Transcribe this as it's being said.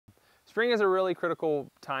Spring is a really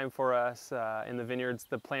critical time for us in the vineyards.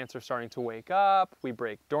 The plants are starting to wake up, we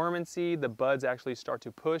break dormancy, the buds actually start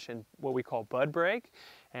to push in what we call bud break,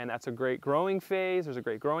 and that's a great growing phase. There's a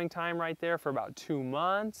great growing time right there for about 2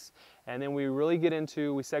 months, and then we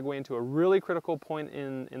segue into a really critical point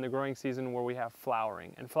in the growing season where we have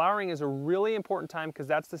flowering. And flowering is a really important time because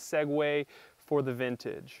that's the segue for the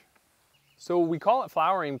vintage. So we call it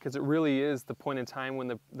flowering because it really is the point in time when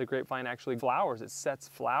the grapevine actually flowers. It sets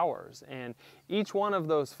flowers, and each one of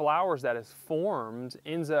those flowers that is formed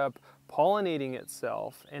ends up pollinating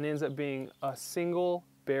itself and ends up being a single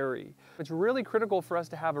berry. It's really critical for us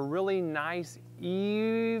to have a really nice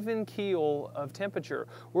even keel of temperature.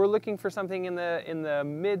 We're looking for something in the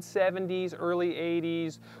mid 70s, early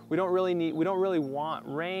 80s. We don't really want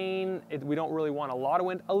rain. We don't really want a lot of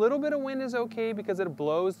wind. A little bit of wind is okay because it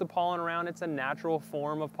blows the pollen around. It's a natural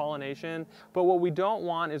form of pollination. But what we don't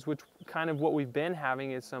want is, which kind of what we've been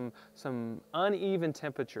having, is some uneven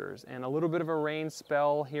temperatures and a little bit of a rain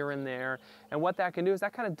spell here and there. And what that can do is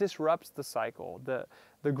that kind of disrupts the cycle,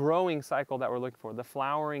 the growing cycle that we're looking for, the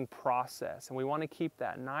flowering process. And we want to keep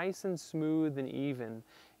that nice and smooth and even,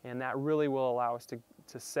 and that really will allow us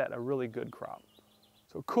to set a really good crop.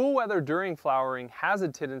 So cool weather during flowering has a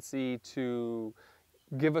tendency to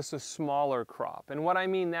give us a smaller crop. And what I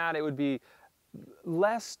mean that, it would be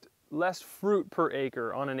less fruit per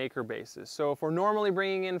acre on an acre basis. So if we're normally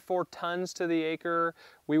bringing in 4 tons to the acre,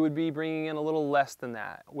 we would be bringing in a little less than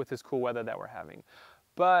that with this cool weather that we're having.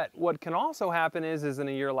 But what can also happen is in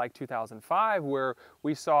a year like 2005, where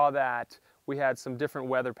we saw that we had some different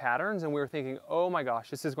weather patterns and we were thinking, oh my gosh,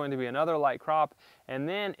 this is going to be another light crop. And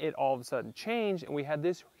then it all of a sudden changed and we had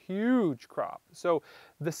this huge crop. So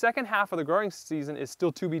the second half of the growing season is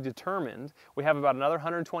still to be determined. We have about another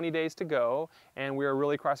 120 days to go, and we are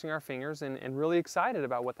really crossing our fingers and really excited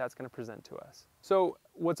about what that's going to present to us. So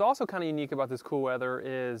what's also kind of unique about this cool weather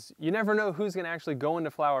is you never know who's going to actually go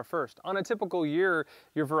into flower first. On a typical year,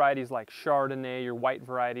 your varieties like Chardonnay, your white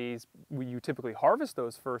varieties, you typically harvest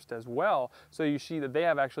those first as well. So you see that they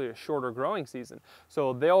have actually a shorter growing season.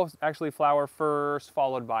 So they'll actually flower first,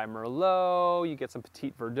 followed by Merlot. You get some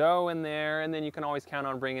Petit Verdot in there, and then you can always count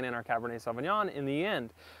on bringing in our Cabernet Sauvignon in the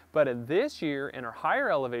end. But this year, in our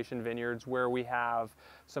higher elevation vineyards, where we have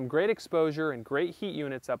some great exposure and great heat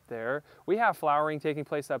units up there, we have flowering taking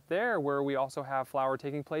place up there, where we also have flower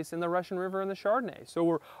taking place in the Russian River and the Chardonnay.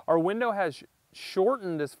 So our window has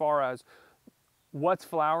shortened as far as what's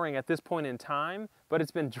flowering at this point in time, but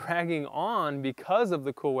it's been dragging on because of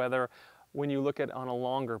the cool weather when you look at it on a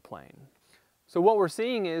longer plane. So what we're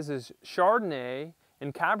seeing is Chardonnay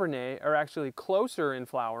and Cabernet are actually closer in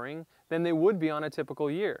flowering than they would be on a typical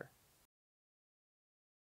year.